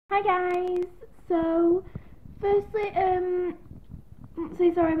Hi guys. So, firstly,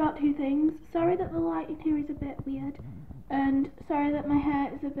 say sorry about two things. Sorry that the lighting here is a bit weird, and sorry that my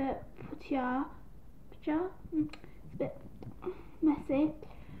hair is a bit it's a bit messy.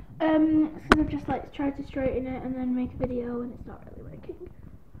 Because I've just tried to straighten it and then make a video, and it's not really working.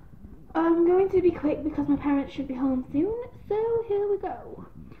 I'm going to be quick because my parents should be home soon. So here we go.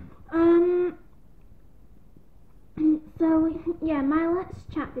 So yeah, my Let's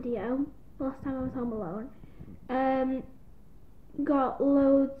Chat video, last time I was home alone, got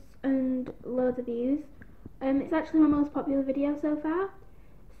loads and loads of views. It's actually my most popular video so far.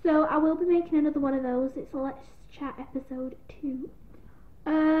 So I will be making another one of those. It's a Let's Chat episode 2.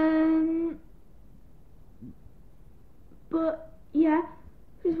 But yeah,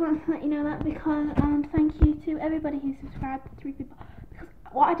 just wanted to let you know that and thank you to everybody who subscribed, 3 people. Because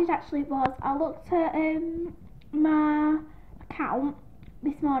what I did actually was I looked at my account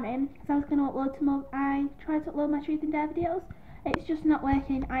this morning because I was going to upload some more. I tried to upload my Truth and Dare videos. It's just not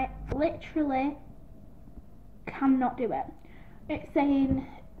working. I literally cannot do it. It's saying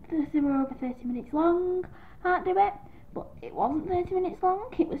they were over 30 minutes long. Can't do it. But it wasn't 30 minutes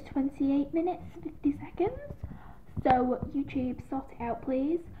long. It was 28 minutes 50 seconds. So YouTube, sort it out,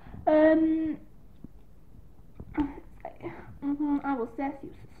 please. I will say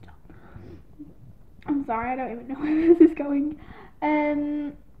you stop. I'm sorry, I don't even know where this is going.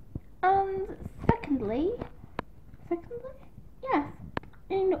 And secondly, yes,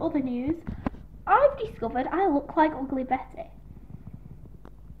 in other news, I've discovered I look like Ugly Betty.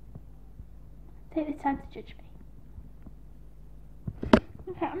 Take this time to judge me.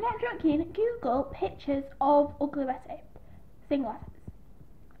 Okay, I'm not joking. Google pictures of Ugly Betty. Sunglasses.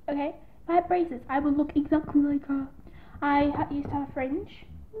 Okay? If I had braces, I would look exactly like her. I used to have a fringe.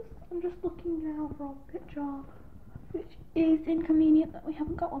 I'm just looking now for a picture, which is inconvenient that we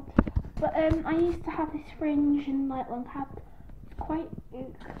haven't got one. But I used to have this fringe and long hair. It's quite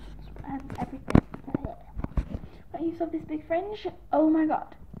and everything. But I used to have this big fringe. Oh my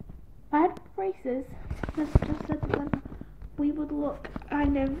god. If I had braces, just said that we would look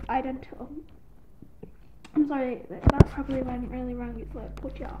kind of identical. I'm sorry, that probably went really wrong. It's like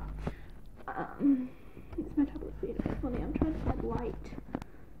put you off. It's my tablet's being a bit funny. I'm trying to find light.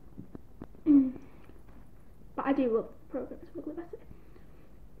 But I do love programs with Ugly Betty.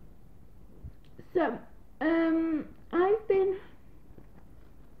 So, I've been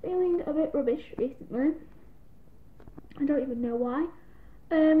feeling a bit rubbish recently. I don't even know why.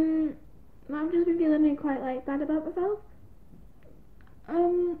 I've just been feeling quite bad about myself.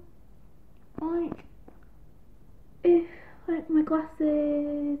 If my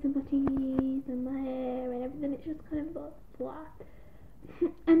glasses and my teeth and my hair and everything, it's just kind of flat.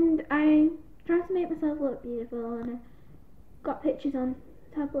 And I tried to make myself look beautiful, and I got pictures on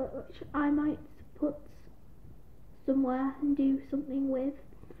tablet which I might put somewhere and do something with.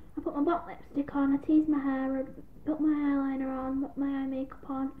 I put my black lipstick on, I teased my hair, I put my eyeliner on, put my eye makeup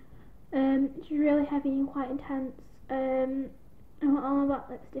on. It's really heavy and quite intense. I put all my black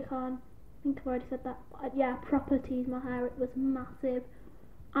lipstick on. I think I've already said that. But yeah, proper teased my hair. It was massive.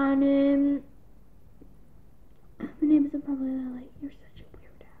 And the neighbours are probably like, "You're such a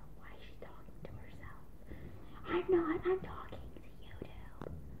weirdo. Why is she talking to herself?" I'm not. I'm talking to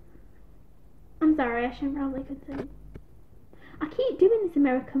YouTube. I'm sorry. I shouldn't probably continue. I keep doing this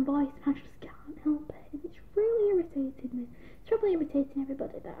American voice, and I just can't help it. It's really irritating me. It's probably irritating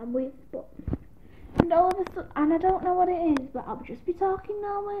everybody that I'm with, but. And all of a sudden, and I don't know what it is, but I'll just be talking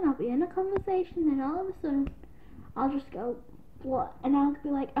normally, and I'll be in a conversation, and all of a sudden, I'll just go, "What?" And I'll be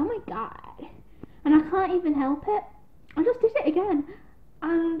like, "Oh my god." And I can't even help it. I just did it again.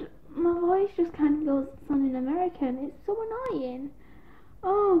 And my voice just kind of goes sounding American. It's so annoying.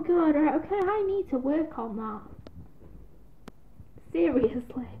 Oh god, right, okay, I need to work on that.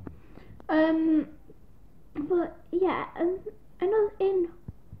 Seriously. But yeah, and in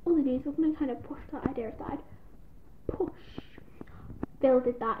other news, we're going to kind of push that idea aside. Bill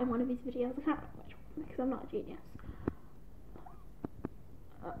did that in one of his videos. I can't remember which one because I'm not a genius.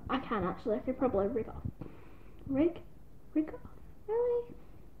 I can actually. I could probably rig off. Rig off?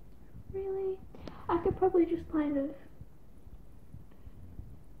 Really? I could probably just kind of.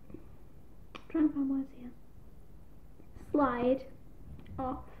 I'm trying to find words here. Slide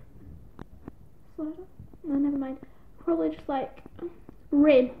off. No, never mind. Probably just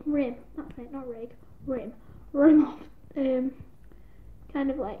rim. That's it, not rig. Rim off. Kind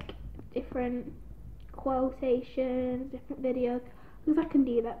of different quotations, different videos. Because I can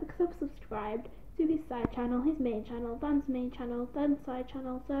do that because I've subscribed to his side channel, his main channel, Dan's main channel, Dan's side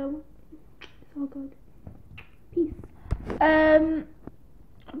channel. So it's all good. Peace.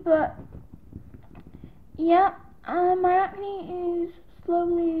 But yeah, my acne is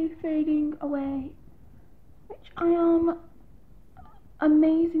slowly fading away, which I am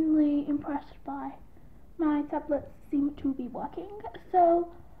amazingly impressed by. My tablets seem to be working.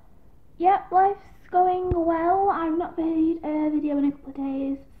 So yeah, life's going well. I've not made a video in a couple of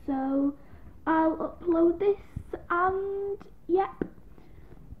days, so I'll upload this, and yeah.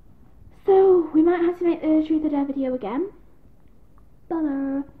 So we might have to make the truth or dare video again.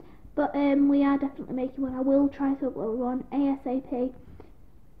 But we are definitely making one. I will try to upload one ASAP.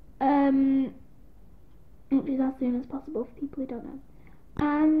 Which is as soon as possible for people who don't know.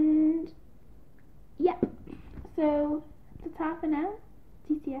 And yep. So ta-ta for now.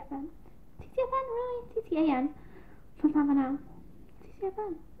 TTFN. TTFN, right? TTAN. Ta-ta for now.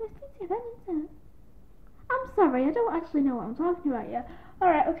 TTFN. Where's TTFN, isn't it? I'm sorry, I don't actually know what I'm talking about yet.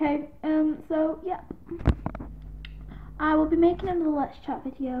 Alright, okay. So yeah. I will be making another Let's Chat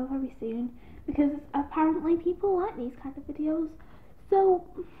video very soon, because apparently people like these kind of videos. So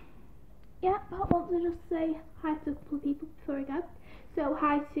yeah, I want to just say hi to a couple of people before I go. So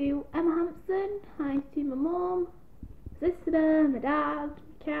hi to Emma Hampson, hi to my mum, my sister, my dad,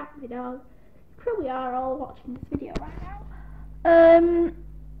 my cat, my dog. Probably are all watching this video right now.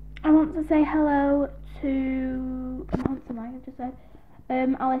 I want to say hello to Emma Hampson, like I've just said.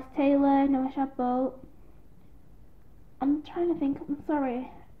 Alice Taylor, Noah Shadbolt. I'm trying to think. I'm sorry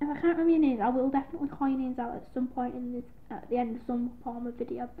if I can't remember your names. I will definitely call your names out at some point in this, at the end of some form of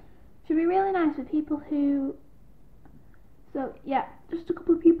video. Should be really nice for people who. So yeah, just a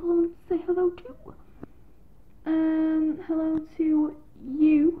couple of people I want to say hello to. Hello to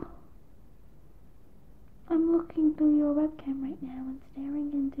you. I'm looking through your webcam right now and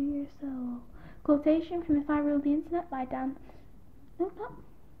staring into your soul. Quotation from If I Ruled the Internet by Dan. No, not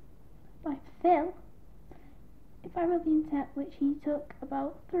by Phil. If I Ruled the Internet, which he took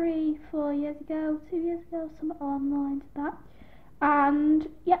about 3-4 years ago, 2 years ago, something along the lines of that. And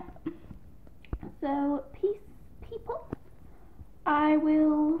yep. So peace, people. I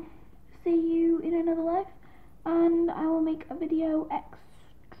will see you in another life, and I will make a video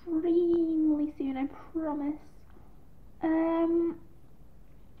extremely soon, I promise. I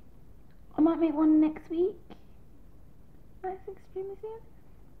might make one next week. That's extremely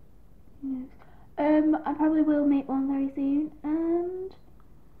soon. Yes. I probably will make one very soon, and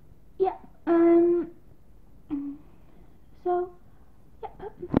yeah. So yeah.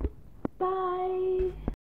 Bye.